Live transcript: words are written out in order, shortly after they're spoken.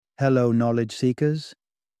Hello, knowledge seekers.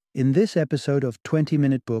 In this episode of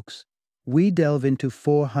 20-Minute Books, we delve into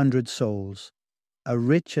 400 Souls, a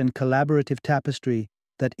rich and collaborative tapestry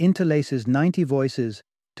that interlaces 90 voices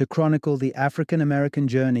to chronicle the African American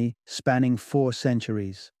journey spanning 4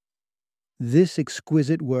 centuries. This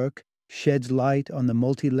exquisite work sheds light on the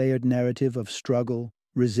multi-layered narrative of struggle,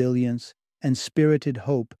 resilience, and spirited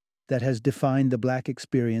hope that has defined the Black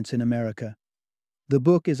experience in America. The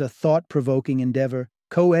book is a thought-provoking endeavor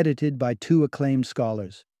co-edited by 2 acclaimed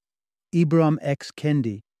scholars. Ibram X.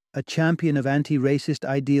 Kendi, a champion of anti-racist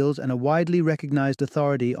ideals and a widely recognized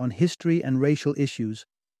authority on history and racial issues,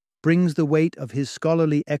 brings the weight of his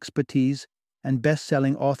scholarly expertise and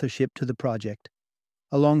best-selling authorship to the project.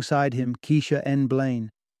 Alongside him, Keisha N.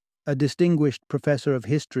 Blaine, a distinguished professor of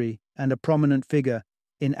history and a prominent figure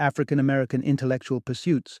in African American intellectual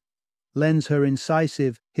pursuits, lends her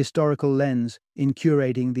incisive historical lens in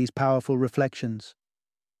curating these powerful reflections.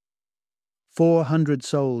 400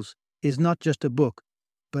 Souls is not just a book,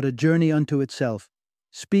 but a journey unto itself,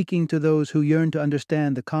 speaking to those who yearn to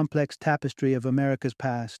understand the complex tapestry of America's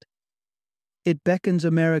past. It beckons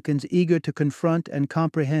Americans eager to confront and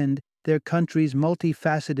comprehend their country's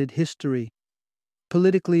multifaceted history,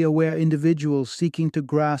 politically aware individuals seeking to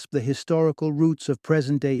grasp the historical roots of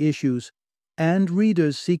present-day issues, and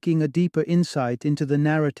readers seeking a deeper insight into the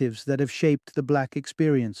narratives that have shaped the Black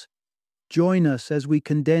experience. Join us as we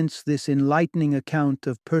condense this enlightening account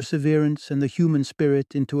of perseverance and the human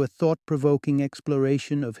spirit into a thought-provoking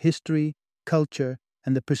exploration of history, culture,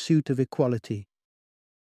 and the pursuit of equality.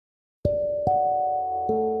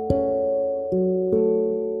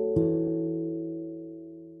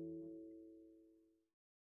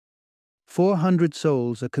 "400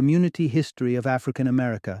 Souls, A Community History of African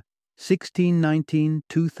America,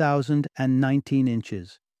 1619–2019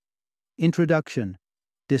 inches." Introduction.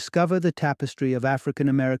 Discover the tapestry of African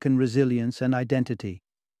American resilience and identity.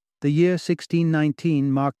 The year 1619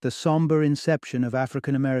 marked the somber inception of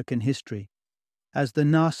African American history, as the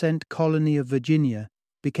nascent colony of Virginia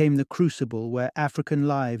became the crucible where African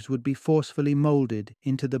lives would be forcefully molded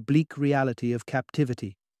into the bleak reality of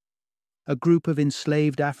captivity. A group of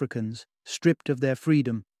enslaved Africans, stripped of their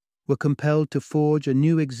freedom, were compelled to forge a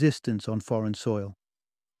new existence on foreign soil.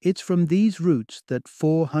 It's from these roots that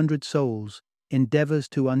 400 Souls endeavors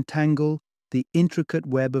to untangle the intricate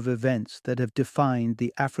web of events that have defined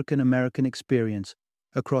the African American experience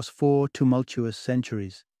across 4 tumultuous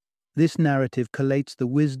centuries. This narrative collates the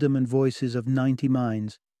wisdom and voices of 90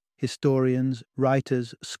 minds, historians,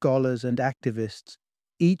 writers, scholars, and activists,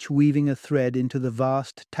 each weaving a thread into the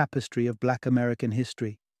vast tapestry of Black American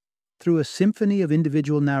history. Through a symphony of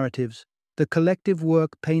individual narratives, the collective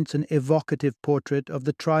work paints an evocative portrait of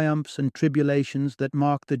the triumphs and tribulations that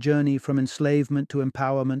mark the journey from enslavement to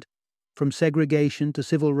empowerment, from segregation to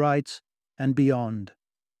civil rights, and beyond.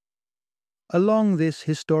 Along this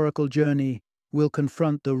historical journey, we'll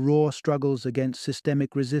confront the raw struggles against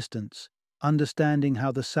systemic resistance, understanding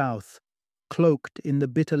how the South, cloaked in the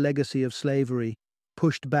bitter legacy of slavery,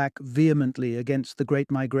 pushed back vehemently against the Great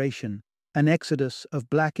Migration, an exodus of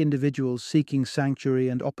Black individuals seeking sanctuary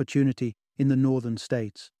and opportunity in the northern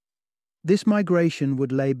states. This migration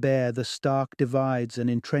would lay bare the stark divides and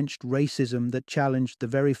entrenched racism that challenged the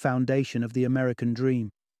very foundation of the American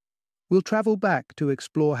dream. We'll travel back to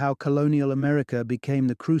explore how colonial America became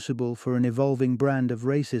the crucible for an evolving brand of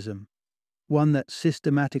racism, one that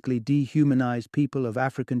systematically dehumanized people of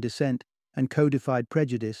African descent and codified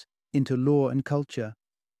prejudice into law and culture.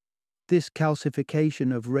 This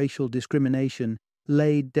calcification of racial discrimination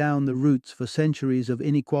laid down the roots for centuries of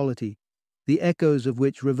inequality, the echoes of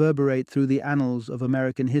which reverberate through the annals of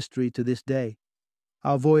American history to this day.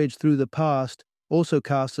 Our voyage through the past also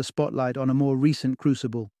casts a spotlight on a more recent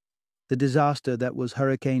crucible, the disaster that was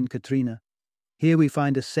Hurricane Katrina. Here we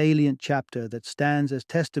find a salient chapter that stands as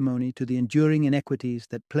testimony to the enduring inequities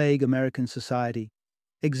that plague American society,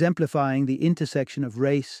 exemplifying the intersection of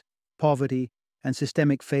race, poverty, and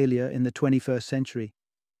systemic failure in the 21st century.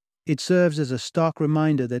 It serves as a stark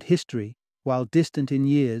reminder that history, while distant in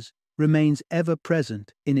years, remains ever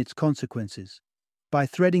present in its consequences. By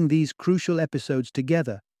threading these crucial episodes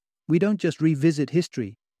together, we don't just revisit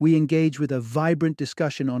history, we engage with a vibrant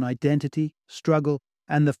discussion on identity, struggle,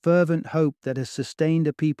 and the fervent hope that has sustained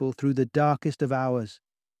a people through the darkest of hours.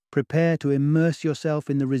 Prepare to immerse yourself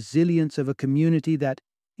in the resilience of a community that,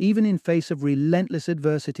 even in face of relentless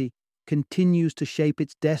adversity, continues to shape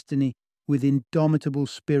its destiny with indomitable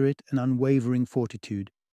spirit and unwavering fortitude.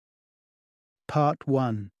 Part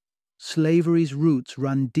 1. Slavery's roots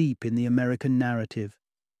run deep in the American narrative.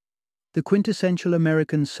 The quintessential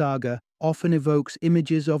American saga often evokes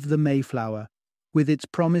images of the Mayflower, with its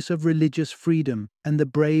promise of religious freedom and the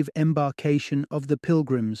brave embarkation of the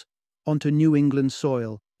Pilgrims onto New England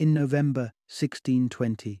soil in November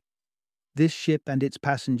 1620. This ship and its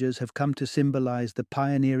passengers have come to symbolize the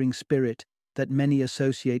pioneering spirit that many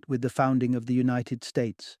associate with the founding of the United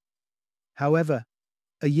States. However,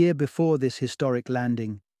 a year before this historic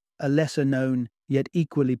landing, a lesser-known yet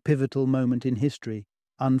equally pivotal moment in history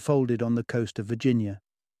unfolded on the coast of Virginia.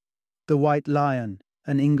 The White Lion,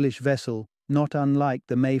 an English vessel not unlike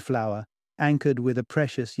the Mayflower, anchored with a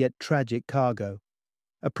precious yet tragic cargo.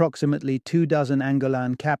 Approximately 24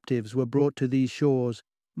 Angolan captives were brought to these shores,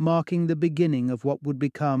 marking the beginning of what would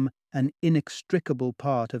become an inextricable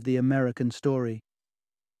part of the American story.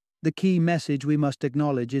 The key message we must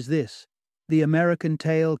acknowledge is this: the American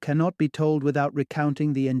tale cannot be told without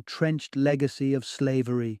recounting the entrenched legacy of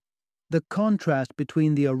slavery. The contrast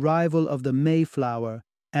between the arrival of the Mayflower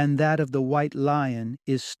and that of the White Lion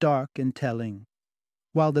is stark and telling.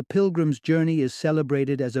 While the Pilgrim's journey is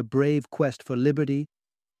celebrated as a brave quest for liberty,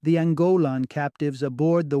 the Angolan captives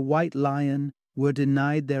aboard the White Lion were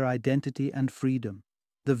denied their identity and freedom,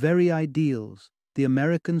 the very ideals the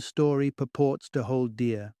American story purports to hold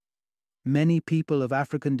dear. Many people of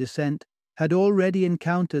African descent had already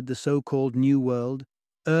encountered the so-called New World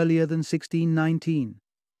earlier than 1619,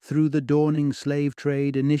 through the dawning slave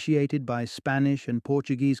trade initiated by Spanish and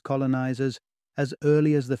Portuguese colonizers as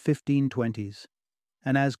early as the 1520s.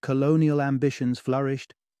 And as colonial ambitions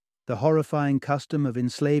flourished, the horrifying custom of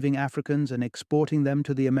enslaving Africans and exporting them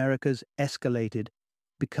to the Americas escalated,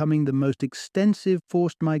 becoming the most extensive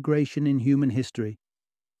forced migration in human history.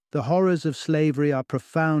 The horrors of slavery are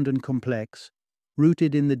profound and complex,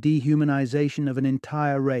 rooted in the dehumanization of an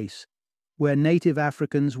entire race, where native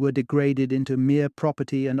Africans were degraded into mere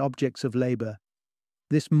property and objects of labor.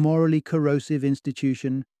 This morally corrosive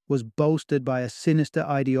institution was bolstered by a sinister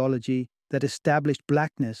ideology that established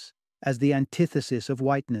blackness as the antithesis of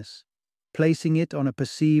whiteness, placing it on a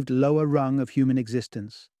perceived lower rung of human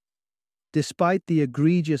existence. Despite the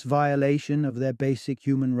egregious violation of their basic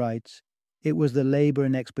human rights, it was the labor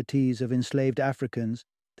and expertise of enslaved Africans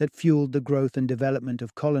that fueled the growth and development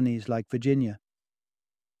of colonies like Virginia.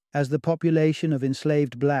 As the population of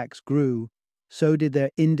enslaved blacks grew, so did their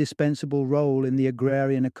indispensable role in the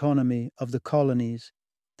agrarian economy of the colonies.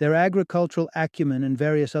 Their agricultural acumen and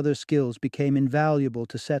various other skills became invaluable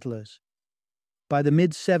to settlers. By the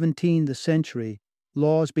mid-17th century,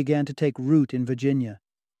 laws began to take root in Virginia,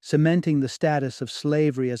 cementing the status of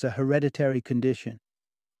slavery as a hereditary condition.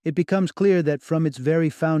 It becomes clear that from its very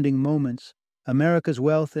founding moments, America's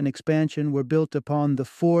wealth and expansion were built upon the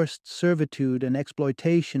forced servitude and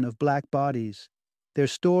exploitation of black bodies. Their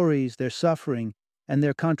stories, their suffering, and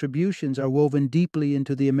their contributions are woven deeply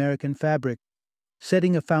into the American fabric,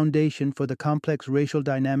 setting a foundation for the complex racial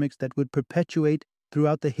dynamics that would perpetuate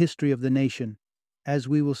throughout the history of the nation, as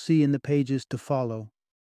we will see in the pages to follow.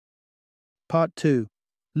 Part 2.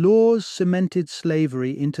 Laws cemented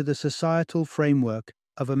slavery into the societal framework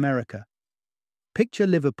of America. Picture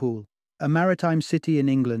Liverpool, a maritime city in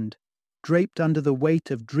England, draped under the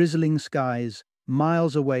weight of drizzling skies,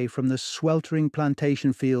 miles away from the sweltering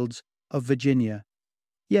plantation fields of Virginia.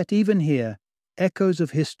 Yet even here, echoes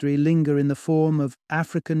of history linger in the form of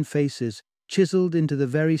African faces chiseled into the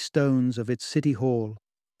very stones of its city hall,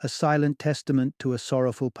 a silent testament to a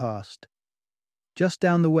sorrowful past. Just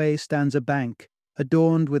down the way stands a bank,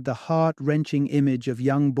 adorned with the heart-wrenching image of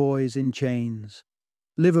young boys in chains.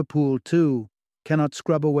 Liverpool, too, cannot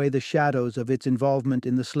scrub away the shadows of its involvement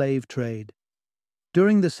in the slave trade.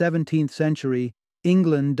 During the 17th century,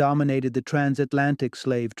 England dominated the transatlantic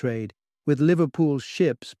slave trade, with Liverpool's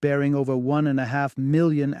ships bearing over 1.5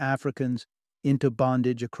 million Africans into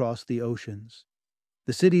bondage across the oceans.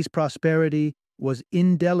 The city's prosperity was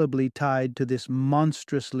indelibly tied to this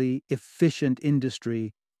monstrously efficient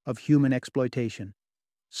industry of human exploitation,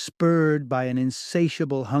 spurred by an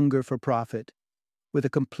insatiable hunger for profit, with a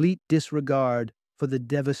complete disregard for the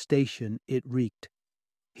devastation it wreaked.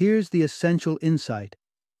 Here's the essential insight.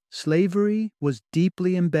 Slavery was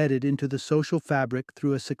deeply embedded into the social fabric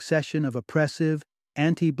through a succession of oppressive,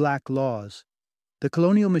 anti-black laws. The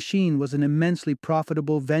colonial machine was an immensely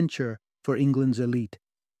profitable venture for England's elite.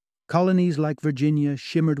 Colonies like Virginia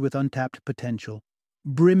shimmered with untapped potential,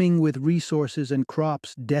 brimming with resources and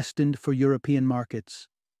crops destined for European markets.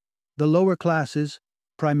 The lower classes,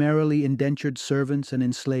 primarily indentured servants and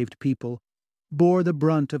enslaved people, bore the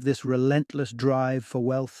brunt of this relentless drive for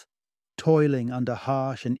wealth, toiling under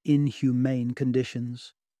harsh and inhumane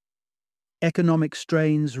conditions. Economic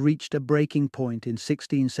strains reached a breaking point in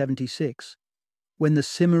 1676, when the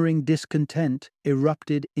simmering discontent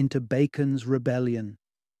erupted into Bacon's Rebellion.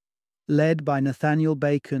 Led by Nathaniel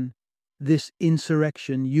Bacon, this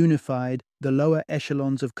insurrection unified the lower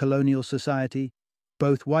echelons of colonial society,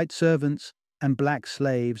 both white servants and black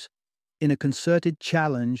slaves, in a concerted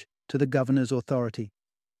challenge to the governor's authority.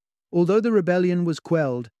 Although the rebellion was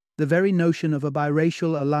quelled, the very notion of a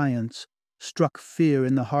biracial alliance struck fear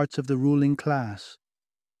in the hearts of the ruling class.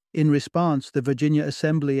 In response, the Virginia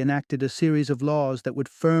Assembly enacted a series of laws that would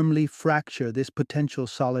firmly fracture this potential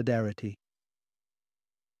solidarity.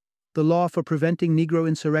 The law for preventing Negro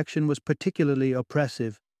insurrection was particularly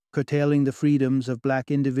oppressive, curtailing the freedoms of black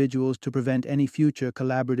individuals to prevent any future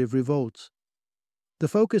collaborative revolts. The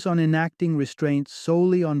focus on enacting restraints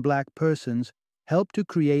solely on black persons helped to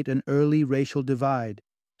create an early racial divide,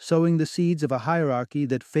 sowing the seeds of a hierarchy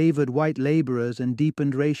that favored white laborers and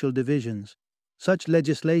deepened racial divisions. Such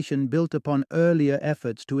legislation built upon earlier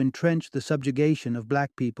efforts to entrench the subjugation of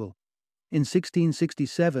black people. In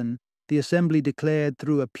 1667, the Assembly declared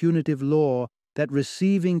through a punitive law that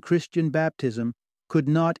receiving Christian baptism could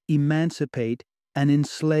not emancipate an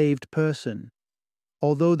enslaved person.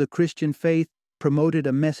 Although the Christian faith promoted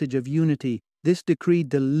a message of unity, this decree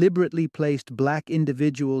deliberately placed black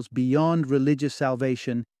individuals beyond religious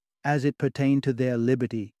salvation as it pertained to their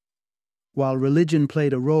liberty. While religion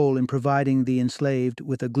played a role in providing the enslaved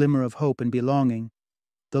with a glimmer of hope and belonging,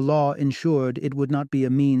 the law ensured it would not be a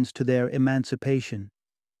means to their emancipation,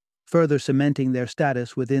 further cementing their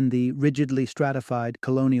status within the rigidly stratified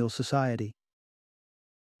colonial society.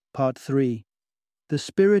 Part 3. The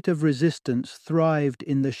spirit of resistance thrived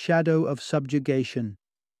in the shadow of subjugation.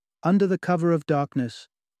 Under the cover of darkness,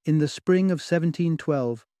 in the spring of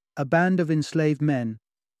 1712, a band of enslaved men,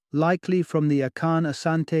 likely from the Akan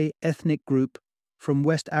Asante ethnic group from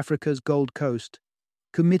West Africa's Gold Coast,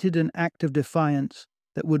 committed an act of defiance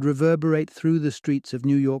that would reverberate through the streets of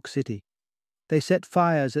New York City. They set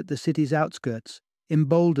fires at the city's outskirts,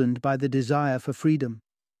 emboldened by the desire for freedom.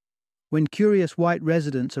 When curious white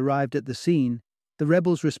residents arrived at the scene, the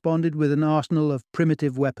rebels responded with an arsenal of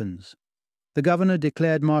primitive weapons. The governor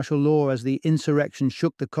declared martial law as the insurrection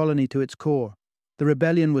shook the colony to its core. The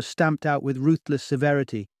rebellion was stamped out with ruthless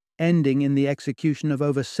severity, ending in the execution of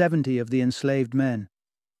over 70 of the enslaved men.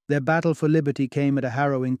 Their battle for liberty came at a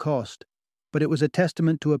harrowing cost, but it was a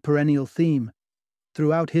testament to a perennial theme.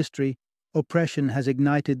 Throughout history, oppression has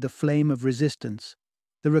ignited the flame of resistance.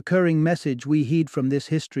 The recurring message we heed from this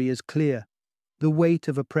history is clear. The weight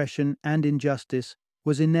of oppression and injustice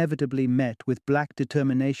was inevitably met with black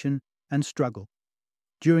determination and struggle.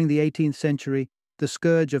 During the 18th century, the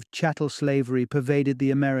scourge of chattel slavery pervaded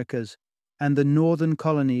the Americas, and the northern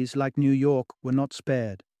colonies, like New York, were not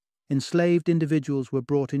spared. Enslaved individuals were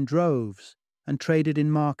brought in droves and traded in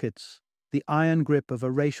markets, the iron grip of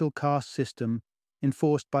a racial caste system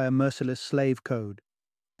enforced by a merciless slave code.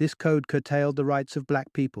 This code curtailed the rights of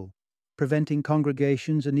black people, preventing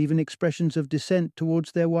congregations and even expressions of dissent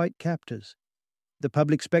towards their white captors. The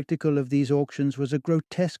public spectacle of these auctions was a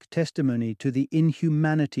grotesque testimony to the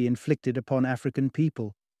inhumanity inflicted upon African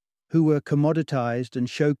people, who were commoditized and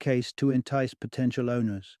showcased to entice potential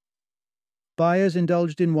owners. Buyers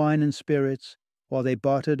indulged in wine and spirits while they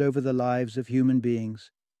bartered over the lives of human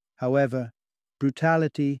beings. However,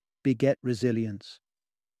 brutality beget resilience.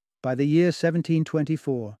 By the year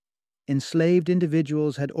 1724, enslaved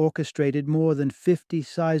individuals had orchestrated more than 50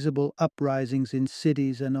 sizable uprisings in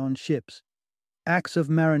cities and on ships. Acts of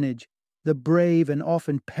marronage, the brave and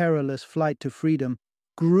often perilous flight to freedom,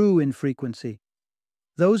 grew in frequency.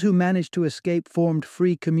 Those who managed to escape formed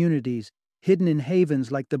free communities, hidden in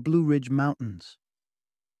havens like the Blue Ridge Mountains.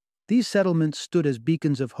 These settlements stood as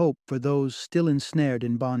beacons of hope for those still ensnared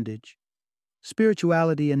in bondage.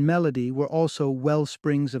 Spirituality and melody were also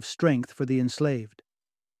wellsprings of strength for the enslaved.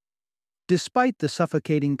 Despite the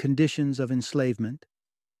suffocating conditions of enslavement,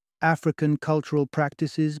 African cultural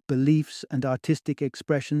practices, beliefs, and artistic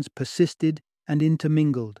expressions persisted and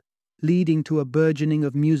intermingled, leading to a burgeoning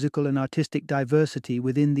of musical and artistic diversity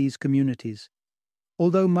within these communities.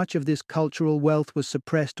 Although much of this cultural wealth was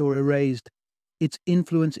suppressed or erased, its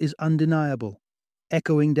influence is undeniable,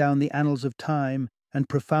 echoing down the annals of time and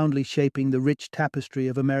profoundly shaping the rich tapestry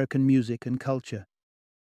of American music and culture.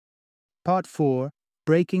 Part 4.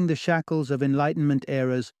 Breaking the Shackles of Enlightenment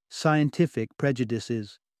Era's Scientific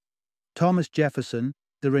Prejudices. Thomas Jefferson,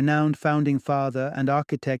 the renowned founding father and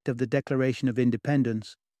architect of the Declaration of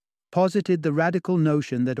Independence, posited the radical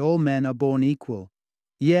notion that all men are born equal.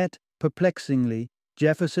 Yet, perplexingly,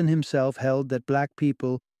 Jefferson himself held that black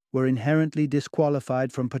people were inherently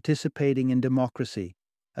disqualified from participating in democracy,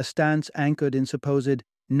 a stance anchored in supposed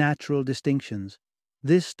natural distinctions.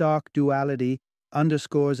 This stark duality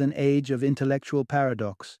underscores an age of intellectual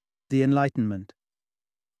paradox, the Enlightenment.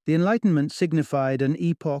 The Enlightenment signified an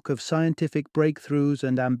epoch of scientific breakthroughs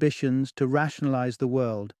and ambitions to rationalize the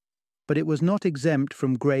world, but it was not exempt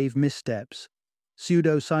from grave missteps.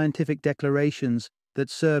 Pseudo-scientific declarations that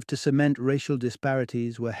served to cement racial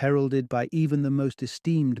disparities were heralded by even the most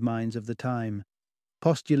esteemed minds of the time,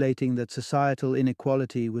 postulating that societal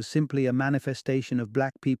inequality was simply a manifestation of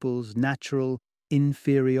black people's natural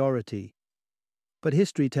inferiority. But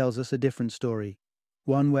history tells us a different story,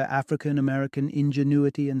 one where African American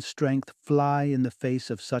ingenuity and strength fly in the face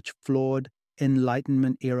of such flawed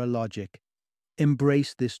Enlightenment-era logic.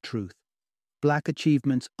 Embrace this truth. Black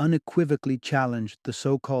achievements unequivocally challenged the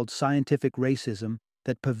so-called scientific racism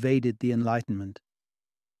that pervaded the Enlightenment.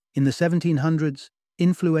 In the 1700s,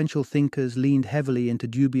 influential thinkers leaned heavily into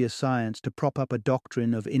dubious science to prop up a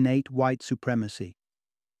doctrine of innate white supremacy.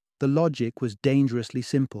 The logic was dangerously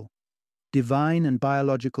simple. Divine and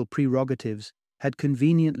biological prerogatives had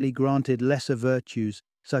conveniently granted lesser virtues,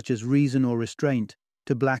 such as reason or restraint,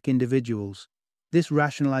 to black individuals. This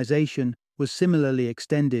rationalization was similarly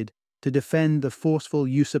extended to defend the forceful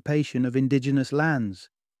usurpation of indigenous lands.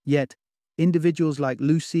 Yet, individuals like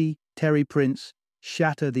Lucy Terry Prince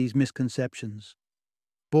shatter these misconceptions.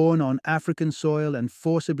 Born on African soil and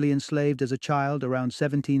forcibly enslaved as a child around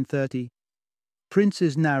 1730,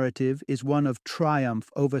 Prince's narrative is one of triumph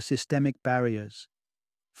over systemic barriers.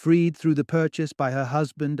 Freed through the purchase by her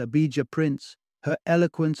husband, Abijah Prince, her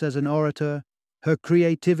eloquence as an orator, her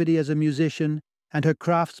creativity as a musician, and her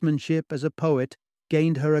craftsmanship as a poet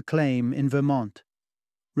gained her acclaim in Vermont.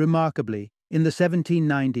 Remarkably, in the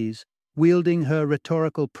 1790s, wielding her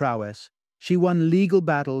rhetorical prowess, she won legal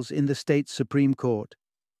battles in the state's Supreme Court,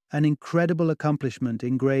 an incredible accomplishment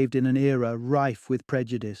engraved in an era rife with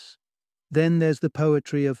prejudice. Then there's the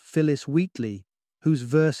poetry of Phillis Wheatley, whose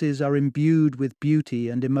verses are imbued with beauty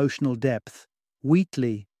and emotional depth.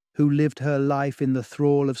 Wheatley, who lived her life in the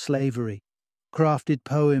thrall of slavery, crafted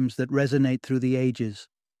poems that resonate through the ages,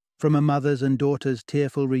 from a mother's and daughter's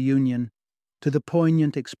tearful reunion to the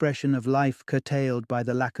poignant expression of life curtailed by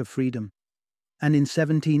the lack of freedom. And in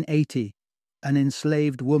 1780, an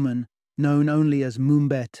enslaved woman, known only as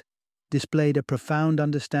Mumbet, displayed a profound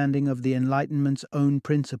understanding of the Enlightenment's own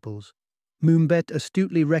principles. Mumbet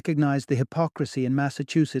astutely recognized the hypocrisy in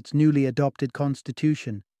Massachusetts' newly adopted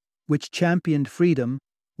constitution, which championed freedom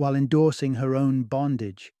while endorsing her own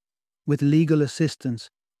bondage. With legal assistance,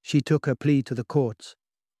 she took her plea to the courts.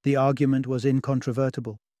 The argument was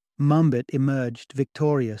incontrovertible. Mumbet emerged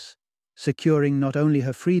victorious, securing not only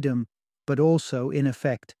her freedom, but also, in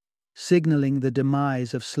effect, signaling the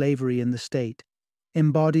demise of slavery in the state,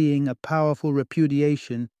 embodying a powerful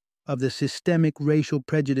repudiation of the systemic racial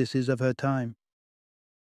prejudices of her time.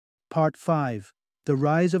 Part 5. The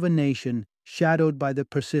Rise of a Nation Shadowed by the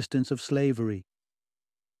Persistence of Slavery.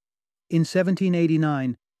 In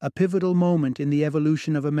 1789, a pivotal moment in the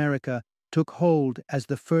evolution of America took hold as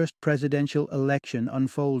the first presidential election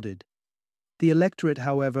unfolded. The electorate,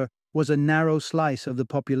 however, was a narrow slice of the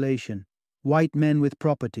population, white men with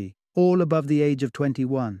property, all above the age of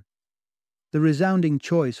 21. The resounding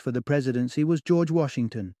choice for the presidency was George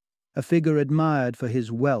Washington, a figure admired for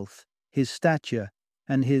his wealth, his stature,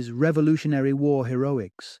 and his Revolutionary War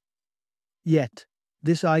heroics. Yet,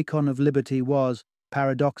 this icon of liberty was,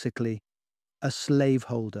 paradoxically, a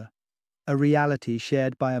slaveholder, a reality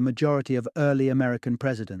shared by a majority of early American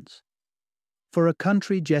presidents. For a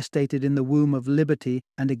country gestated in the womb of liberty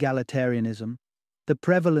and egalitarianism, the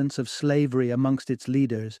prevalence of slavery amongst its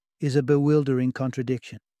leaders is a bewildering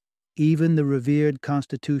contradiction. Even the revered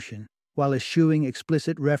Constitution, while eschewing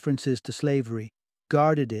explicit references to slavery,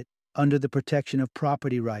 guarded it under the protection of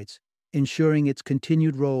property rights, ensuring its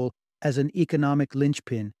continued role as an economic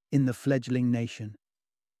linchpin in the fledgling nation.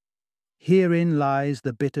 Herein lies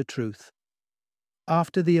the bitter truth.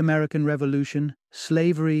 After the American Revolution,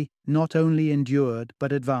 slavery not only endured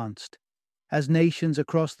but advanced. As nations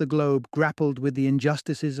across the globe grappled with the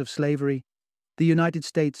injustices of slavery, the United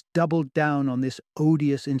States doubled down on this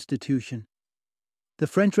odious institution. The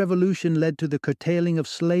French Revolution led to the curtailing of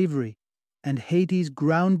slavery, and Haiti's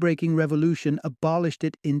groundbreaking revolution abolished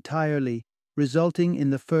it entirely, resulting in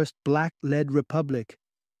the first black-led republic.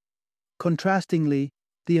 Contrastingly,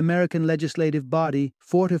 the American legislative body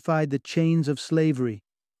fortified the chains of slavery,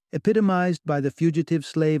 epitomized by the Fugitive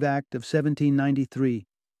Slave Act of 1793,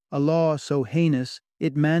 a law so heinous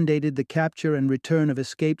it mandated the capture and return of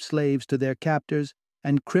escaped slaves to their captors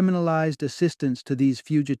and criminalized assistance to these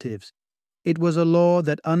fugitives. It was a law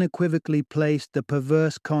that unequivocally placed the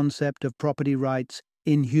perverse concept of property rights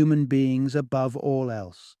in human beings above all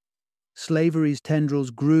else. Slavery's tendrils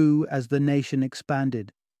grew as the nation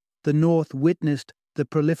expanded. The North witnessed the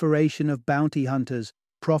proliferation of bounty hunters,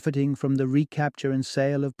 profiting from the recapture and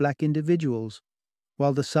sale of black individuals,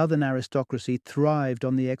 while the Southern aristocracy thrived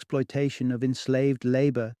on the exploitation of enslaved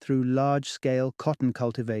labor through large-scale cotton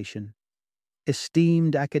cultivation.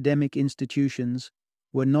 Esteemed academic institutions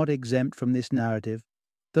were not exempt from this narrative.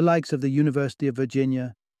 The likes of the University of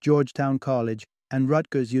Virginia, Georgetown College, and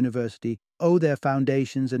Rutgers University owe their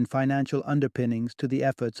foundations and financial underpinnings to the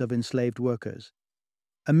efforts of enslaved workers.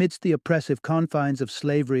 Amidst the oppressive confines of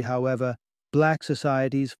slavery, however, black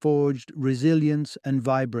societies forged resilience and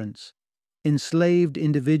vibrance. Enslaved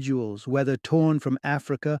individuals, whether torn from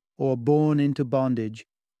Africa or born into bondage,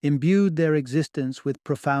 imbued their existence with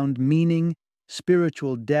profound meaning,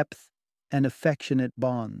 spiritual depth, and affectionate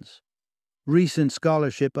bonds. Recent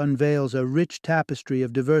scholarship unveils a rich tapestry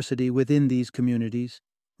of diversity within these communities,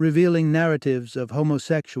 revealing narratives of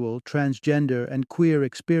homosexual, transgender, and queer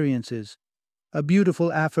experiences, a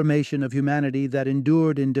beautiful affirmation of humanity that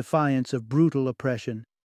endured in defiance of brutal oppression.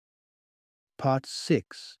 Part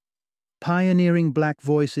 6. Pioneering black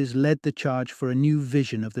voices led the charge for a new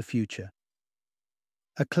vision of the future.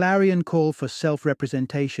 A clarion call for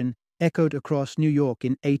self-representation echoed across New York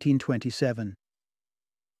in 1827.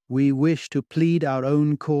 "We wish to plead our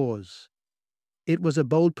own cause." It was a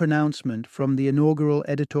bold pronouncement from the inaugural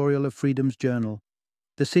editorial of Freedom's Journal,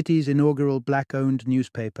 the city's inaugural black-owned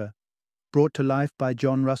newspaper, brought to life by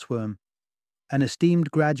John Russwurm, an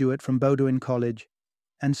esteemed graduate from Bowdoin College,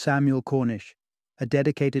 and Samuel Cornish, a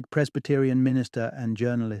dedicated Presbyterian minister and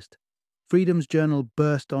journalist. Freedom's Journal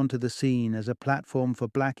burst onto the scene as a platform for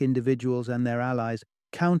black individuals and their allies,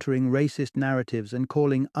 countering racist narratives and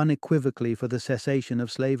calling unequivocally for the cessation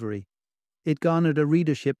of slavery. It garnered a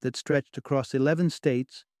readership that stretched across 11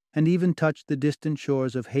 states and even touched the distant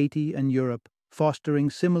shores of Haiti and Europe, fostering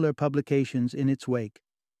similar publications in its wake.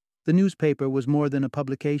 The newspaper was more than a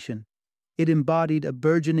publication. It embodied a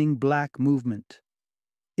burgeoning black movement.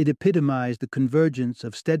 It epitomized the convergence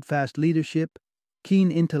of steadfast leadership,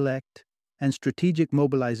 keen intellect, and strategic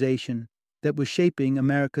mobilization that was shaping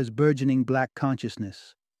America's burgeoning black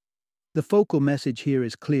consciousness. The focal message here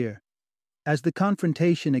is clear. As the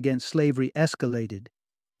confrontation against slavery escalated,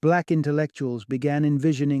 black intellectuals began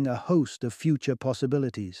envisioning a host of future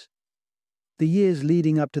possibilities. The years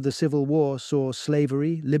leading up to the Civil War saw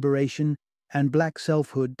slavery, liberation, and black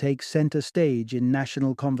selfhood take center stage in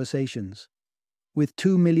national conversations. With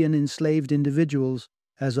 2 million enslaved individuals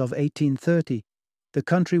as of 1830, the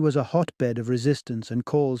country was a hotbed of resistance and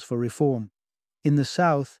calls for reform. In the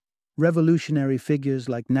South, revolutionary figures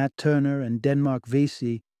like Nat Turner and Denmark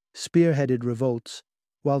Vesey spearheaded revolts,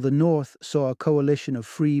 while the North saw a coalition of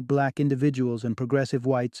free black individuals and progressive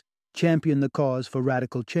whites champion the cause for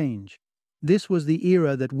radical change. This was the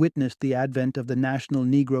era that witnessed the advent of the National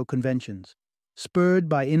Negro Conventions. Spurred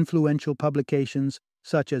by influential publications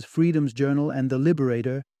such as Freedom's Journal and The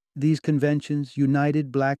Liberator, these conventions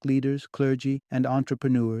united black leaders, clergy, and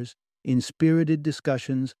entrepreneurs in spirited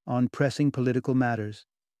discussions on pressing political matters.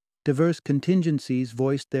 Diverse contingencies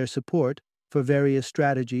voiced their support for various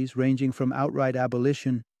strategies ranging from outright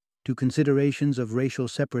abolition to considerations of racial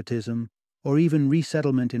separatism or even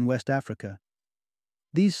resettlement in West Africa.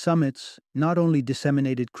 These summits not only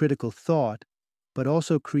disseminated critical thought, but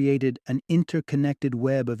also created an interconnected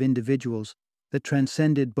web of individuals that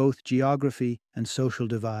transcended both geography and social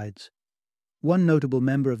divides. One notable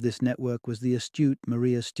member of this network was the astute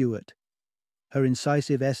Maria Stewart. Her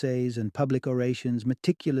incisive essays and public orations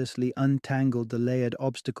meticulously untangled the layered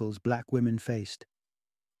obstacles black women faced.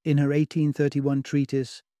 In her 1831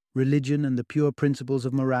 treatise, Religion and the Pure Principles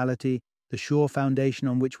of Morality, the Sure Foundation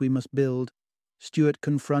on Which We Must Build, Stewart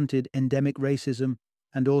confronted endemic racism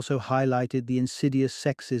and also highlighted the insidious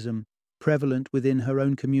sexism prevalent within her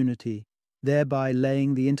own community, thereby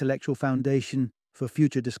laying the intellectual foundation for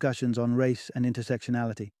future discussions on race and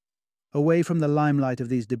intersectionality. Away from the limelight of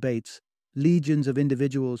these debates, legions of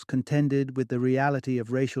individuals contended with the reality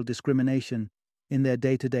of racial discrimination in their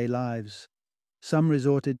day-to-day lives. Some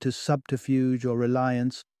resorted to subterfuge or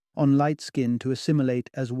reliance on light skin to assimilate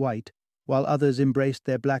as white, while others embraced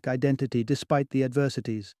their black identity despite the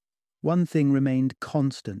adversities. One thing remained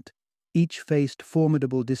constant. Each faced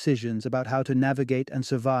formidable decisions about how to navigate and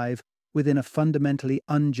survive within a fundamentally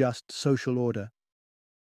unjust social order.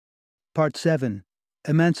 Part 7.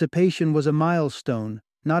 Emancipation was a milestone,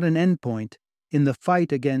 not an endpoint, in the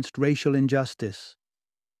fight against racial injustice.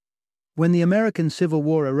 When the American Civil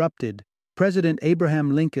War erupted, President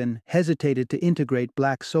Abraham Lincoln hesitated to integrate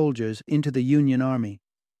black soldiers into the Union Army.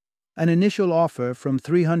 An initial offer from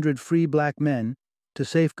 300 free black men to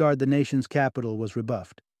safeguard the nation's capital was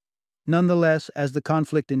rebuffed. Nonetheless, as the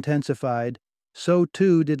conflict intensified, so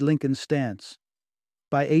too did Lincoln's stance.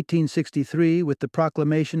 By 1863, with the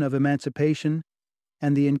proclamation of emancipation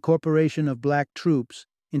and the incorporation of black troops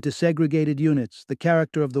into segregated units, the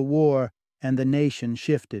character of the war and the nation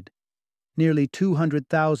shifted. Nearly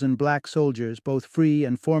 200,000 black soldiers, both free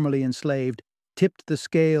and formerly enslaved, tipped the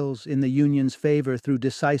scales in the Union's favor through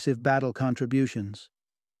decisive battle contributions.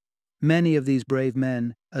 Many of these brave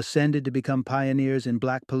men ascended to become pioneers in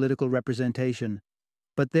black political representation,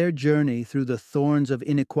 but their journey through the thorns of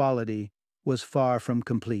inequality was far from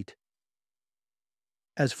complete.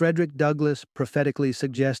 As Frederick Douglass prophetically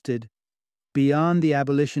suggested, beyond the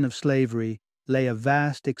abolition of slavery lay a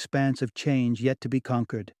vast expanse of change yet to be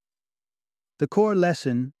conquered. The core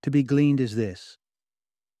lesson to be gleaned is this: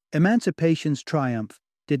 emancipation's triumph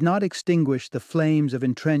did not extinguish the flames of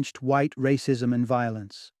entrenched white racism and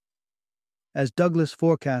violence. As Douglass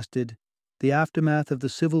forecasted, the aftermath of the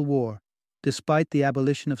Civil War, despite the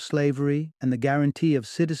abolition of slavery and the guarantee of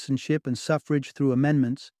citizenship and suffrage through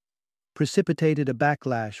amendments, precipitated a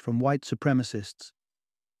backlash from white supremacists.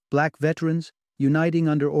 Black veterans, uniting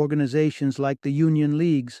under organizations like the Union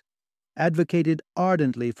Leagues, advocated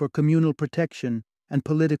ardently for communal protection and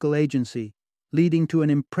political agency, leading to an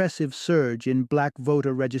impressive surge in black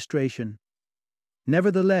voter registration.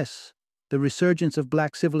 Nevertheless, the resurgence of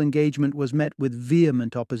black civil engagement was met with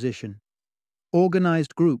vehement opposition.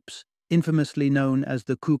 Organized groups, infamously known as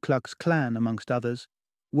the Ku Klux Klan amongst others,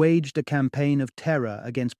 waged a campaign of terror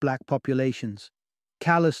against black populations,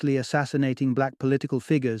 callously assassinating black political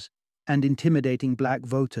figures and intimidating black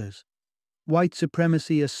voters. White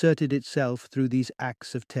supremacy asserted itself through these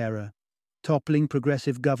acts of terror, toppling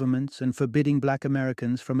progressive governments and forbidding black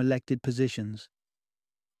Americans from elected positions.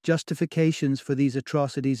 Justifications for these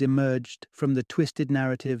atrocities emerged from the twisted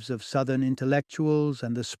narratives of Southern intellectuals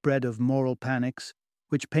and the spread of moral panics,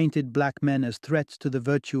 which painted black men as threats to the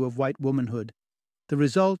virtue of white womanhood. The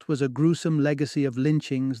result was a gruesome legacy of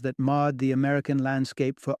lynchings that marred the American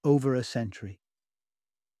landscape for over a century.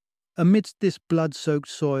 Amidst this blood-soaked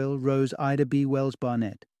soil rose Ida B. Wells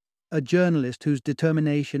Barnett, a journalist whose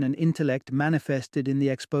determination and intellect manifested in the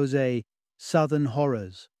exposé Southern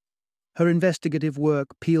Horrors. Her investigative work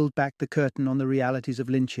peeled back the curtain on the realities of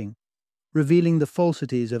lynching, revealing the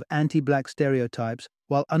falsities of anti-black stereotypes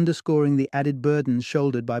while underscoring the added burdens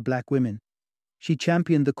shouldered by black women. She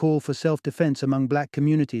championed the call for self-defense among black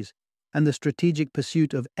communities and the strategic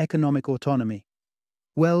pursuit of economic autonomy.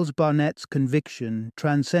 Wells Barnett's conviction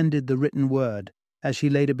transcended the written word, as she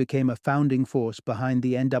later became a founding force behind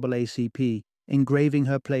the NAACP, engraving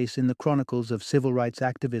her place in the chronicles of civil rights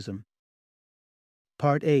activism.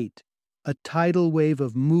 Part 8. A tidal wave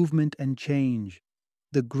of movement and change.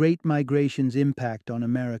 The Great Migration's impact on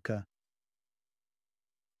America.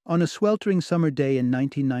 On a sweltering summer day in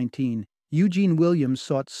 1919, Eugene Williams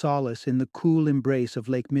sought solace in the cool embrace of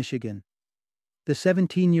Lake Michigan. The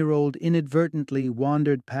 17-year-old inadvertently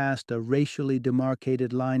wandered past a racially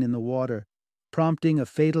demarcated line in the water, prompting a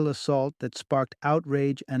fatal assault that sparked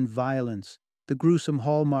outrage and violence, the gruesome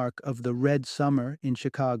hallmark of the Red Summer in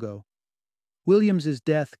Chicago. Williams's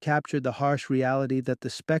death captured the harsh reality that the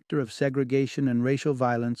specter of segregation and racial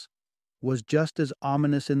violence was just as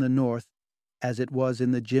ominous in the North as it was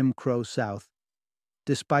in the Jim Crow South,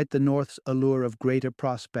 despite the North's allure of greater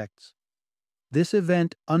prospects. This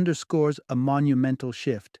event underscores a monumental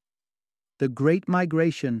shift. The Great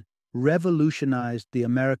Migration revolutionized the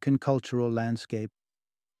American cultural landscape.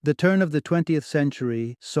 The turn of the 20th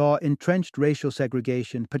century saw entrenched racial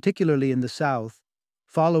segregation, particularly in the South,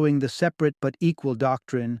 following the separate but equal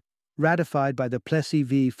doctrine ratified by the Plessy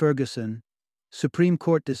v. Ferguson Supreme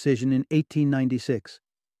Court decision in 1896.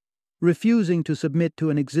 Refusing to submit to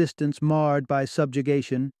an existence marred by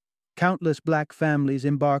subjugation, countless black families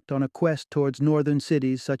embarked on a quest towards northern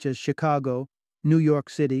cities such as Chicago, New York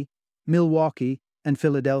City, Milwaukee, and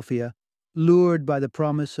Philadelphia, lured by the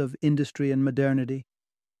promise of industry and modernity.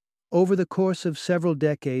 Over the course of several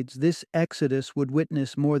decades, this exodus would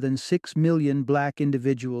witness more than 6 million black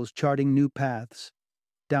individuals charting new paths.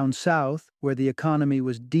 Down south, where the economy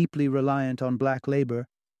was deeply reliant on black labor,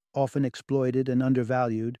 often exploited and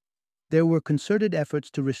undervalued, there were concerted efforts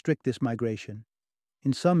to restrict this migration.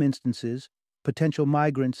 In some instances, potential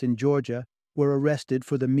migrants in Georgia were arrested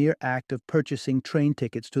for the mere act of purchasing train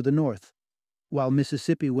tickets to the north, while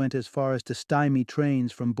Mississippi went as far as to stymie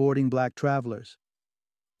trains from boarding black travelers.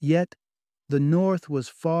 Yet, the North was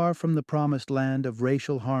far from the promised land of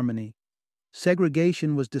racial harmony.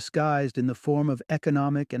 Segregation was disguised in the form of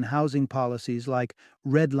economic and housing policies like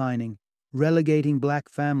redlining, relegating black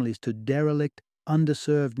families to derelict,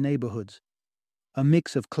 underserved neighborhoods. A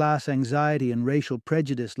mix of class anxiety and racial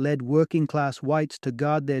prejudice led working-class whites to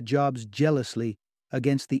guard their jobs jealously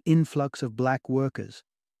against the influx of black workers.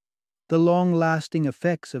 The long-lasting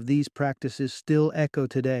effects of these practices still echo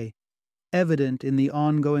today, evident in the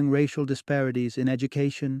ongoing racial disparities in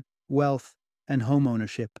education, wealth, and home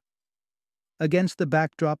ownership. Against the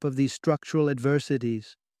backdrop of these structural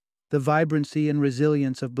adversities, the vibrancy and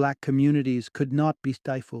resilience of black communities could not be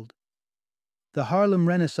stifled. The Harlem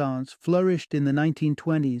Renaissance flourished in the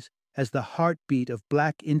 1920s as the heartbeat of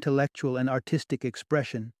black intellectual and artistic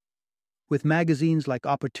expression, with magazines like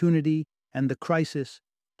Opportunity and The Crisis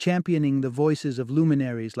championing the voices of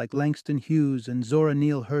luminaries like Langston Hughes and Zora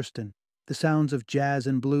Neale Hurston, the sounds of jazz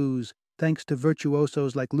and blues, thanks to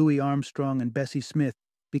virtuosos like Louis Armstrong and Bessie Smith,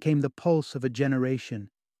 became the pulse of a generation.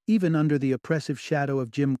 Even under the oppressive shadow of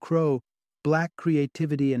Jim Crow, black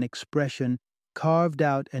creativity and expression carved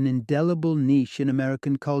out an indelible niche in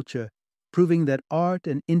American culture, proving that art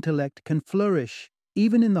and intellect can flourish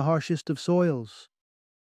even in the harshest of soils.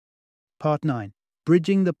 Part 9.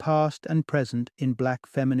 Bridging the Past and Present in Black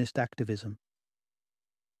Feminist Activism.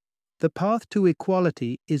 The path to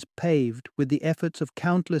equality is paved with the efforts of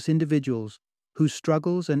countless individuals whose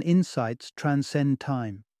struggles and insights transcend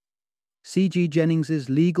time. C.G. Jennings's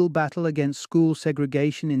legal battle against school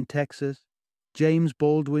segregation in Texas, James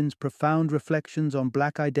Baldwin's profound reflections on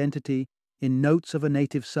black identity in Notes of a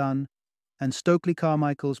Native Son, and Stokely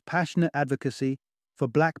Carmichael's passionate advocacy for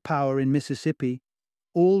black power in Mississippi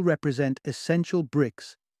all represent essential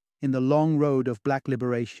bricks in the long road of black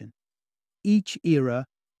liberation. Each era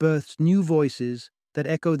births new voices that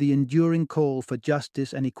echo the enduring call for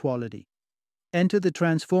justice and equality. Enter the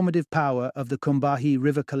transformative power of the Combahee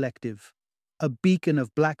River Collective, a beacon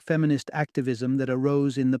of black feminist activism that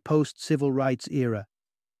arose in the post-civil rights era.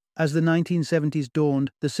 As the 1970s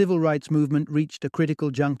dawned, the civil rights movement reached a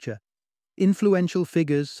critical juncture. Influential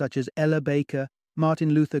figures such as Ella Baker,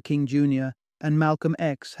 Martin Luther King Jr., and Malcolm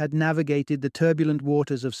X had navigated the turbulent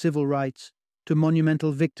waters of civil rights to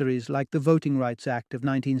monumental victories like the Voting Rights Act of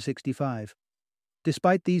 1965.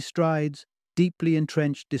 Despite these strides, deeply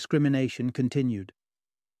entrenched discrimination continued.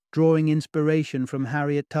 Drawing inspiration from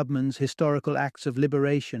Harriet Tubman's historical acts of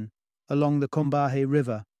liberation along the Combahee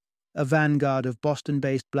River, a vanguard of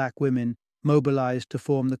Boston-based black women mobilized to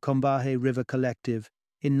form the Combahee River Collective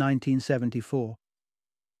in 1974.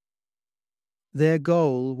 Their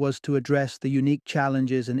goal was to address the unique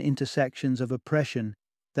challenges and intersections of oppression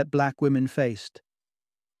that black women faced.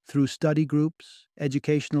 Through study groups,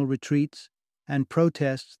 educational retreats, and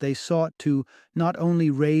protests, they sought to not only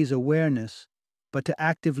raise awareness, but to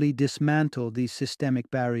actively dismantle these systemic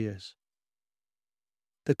barriers.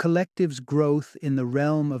 The collective's growth in the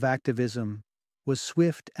realm of activism was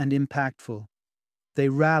swift and impactful. They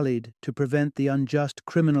rallied to prevent the unjust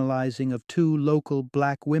criminalizing of two local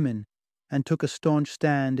black women and took a staunch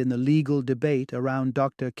stand in the legal debate around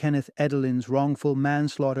Dr. Kenneth Edelin's wrongful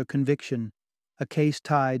manslaughter conviction, a case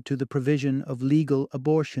tied to the provision of legal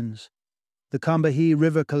abortions. The Combahee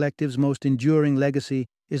River Collective's most enduring legacy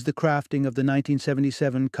is the crafting of the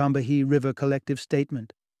 1977 Combahee River Collective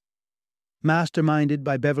Statement. Masterminded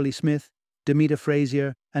by Beverly Smith, Demita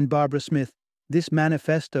Frazier, and Barbara Smith, this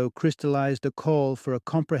manifesto crystallized a call for a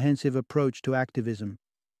comprehensive approach to activism.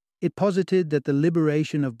 It posited that the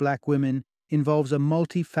liberation of black women involves a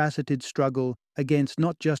multifaceted struggle against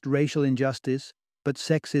not just racial injustice, but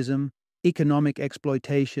sexism, economic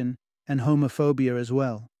exploitation, and homophobia as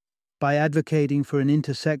well. By advocating for an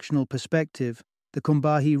intersectional perspective, the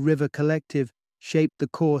Combahee River Collective shaped the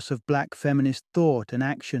course of black feminist thought and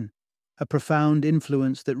action, a profound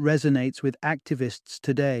influence that resonates with activists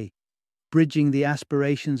today, bridging the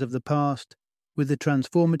aspirations of the past with the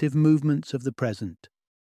transformative movements of the present.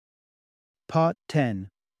 Part 10.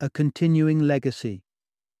 A Continuing Legacy.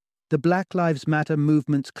 The Black Lives Matter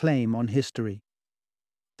movement's claim on history.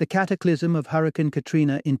 The cataclysm of Hurricane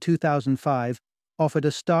Katrina in 2005 offered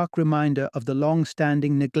a stark reminder of the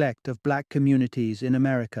long-standing neglect of black communities in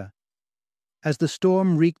America. As the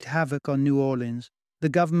storm wreaked havoc on New Orleans, the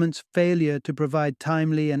government's failure to provide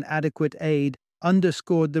timely and adequate aid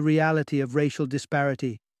underscored the reality of racial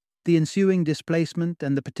disparity. The ensuing displacement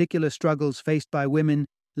and the particular struggles faced by women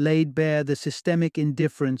laid bare the systemic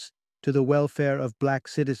indifference to the welfare of black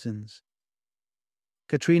citizens.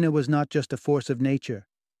 Katrina was not just a force of nature.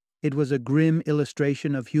 It was a grim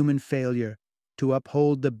illustration of human failure to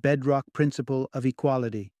uphold the bedrock principle of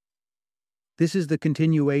equality. This is the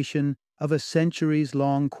continuation of a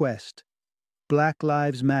centuries-long quest. Black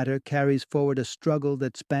Lives Matter carries forward a struggle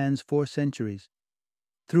that spans 4 centuries.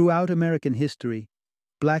 Throughout American history,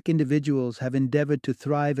 black individuals have endeavored to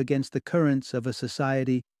thrive against the currents of a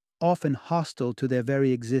society often hostile to their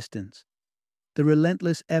very existence. The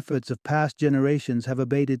relentless efforts of past generations have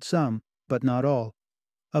abated some, but not all,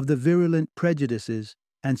 of the virulent prejudices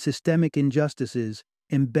and systemic injustices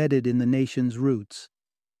embedded in the nation's roots.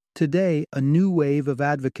 Today, a new wave of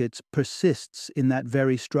advocates persists in that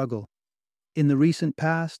very struggle. In the recent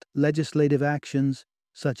past, legislative actions,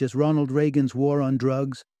 such as Ronald Reagan's war on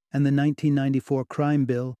drugs and the 1994 crime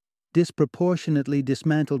bill, disproportionately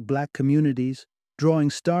dismantled black communities, drawing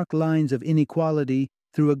stark lines of inequality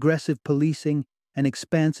through aggressive policing and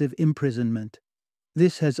expansive imprisonment.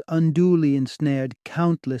 This has unduly ensnared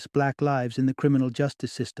countless black lives in the criminal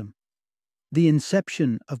justice system. The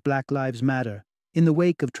inception of Black Lives Matter, in the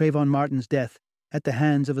wake of Trayvon Martin's death at the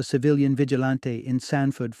hands of a civilian vigilante in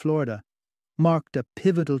Sanford, Florida, marked a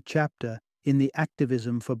pivotal chapter in the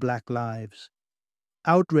activism for black lives.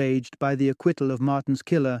 Outraged by the acquittal of Martin's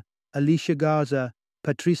killer, Alicia Garza,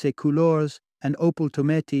 Patrice Cullors, and Opal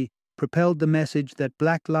Tometi propelled the message that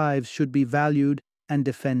black lives should be valued and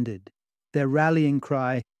defended. Their rallying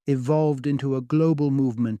cry evolved into a global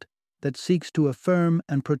movement that seeks to affirm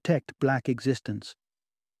and protect black existence.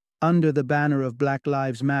 Under the banner of Black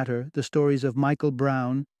Lives Matter, the stories of Michael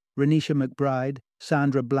Brown, Renisha McBride,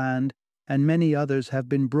 Sandra Bland, and many others have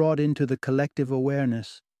been brought into the collective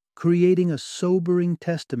awareness, creating a sobering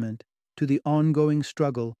testament to the ongoing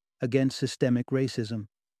struggle against systemic racism.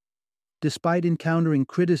 Despite encountering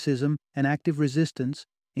criticism and active resistance,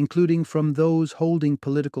 including from those holding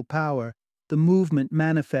political power, the movement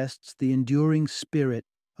manifests the enduring spirit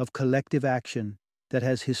of collective action that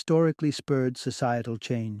has historically spurred societal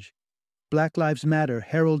change. Black Lives Matter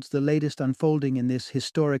heralds the latest unfolding in this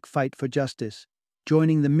historic fight for justice,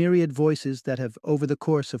 joining the myriad voices that have, over the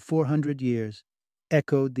course of 400 years,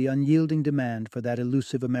 echoed the unyielding demand for that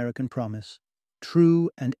elusive American promise: true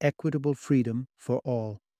and equitable freedom for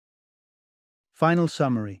all. Final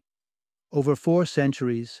summary. Over 4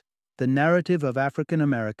 centuries, the narrative of African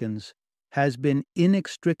Americans has been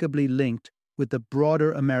inextricably linked with the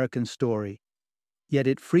broader American story, yet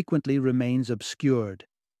it frequently remains obscured.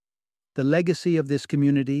 The legacy of this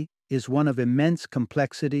community is one of immense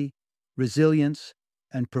complexity, resilience,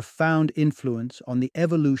 and profound influence on the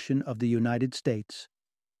evolution of the United States.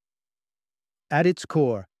 At its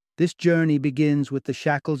core, this journey begins with the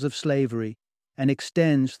shackles of slavery and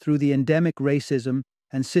extends through the endemic racism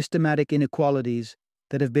and systematic inequalities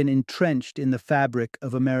that have been entrenched in the fabric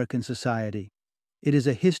of American society. It is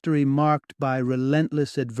a history marked by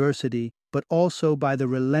relentless adversity, but also by the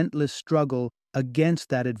relentless struggle against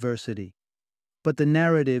that adversity. But the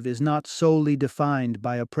narrative is not solely defined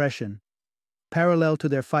by oppression. Parallel to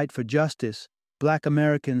their fight for justice, Black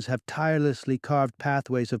Americans have tirelessly carved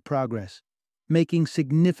pathways of progress, making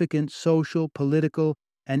significant social, political,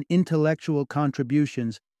 and intellectual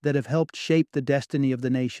contributions that have helped shape the destiny of the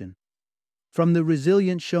nation. From the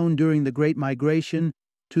resilience shown during the Great Migration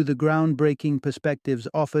to the groundbreaking perspectives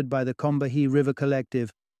offered by the Combahee River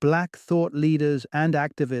Collective, Black thought leaders and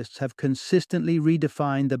activists have consistently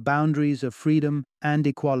redefined the boundaries of freedom and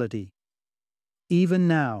equality. Even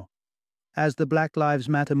now, as the Black Lives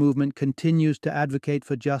Matter movement continues to advocate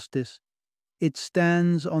for justice, it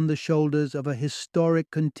stands on the shoulders of a historic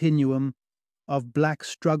continuum of Black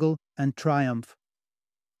struggle and triumph.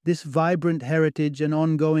 This vibrant heritage and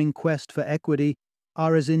ongoing quest for equity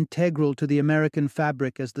are as integral to the American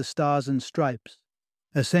fabric as the stars and stripes,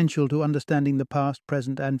 essential to understanding the past,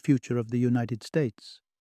 present, and future of the United States.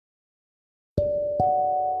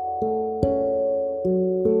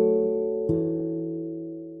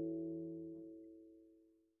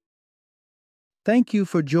 Thank you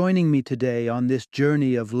for joining me today on this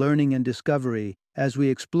journey of learning and discovery as we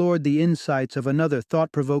explored the insights of another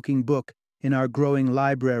thought-provoking book in our growing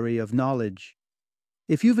library of knowledge.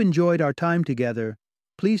 If you've enjoyed our time together,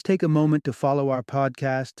 please take a moment to follow our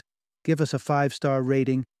podcast, give us a 5-star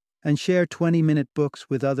rating, and share 20-minute books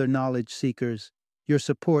with other knowledge seekers. Your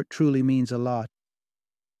support truly means a lot.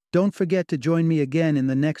 Don't forget to join me again in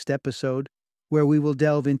the next episode, where we will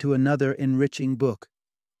delve into another enriching book.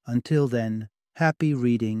 Until then, happy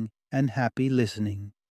reading and happy listening.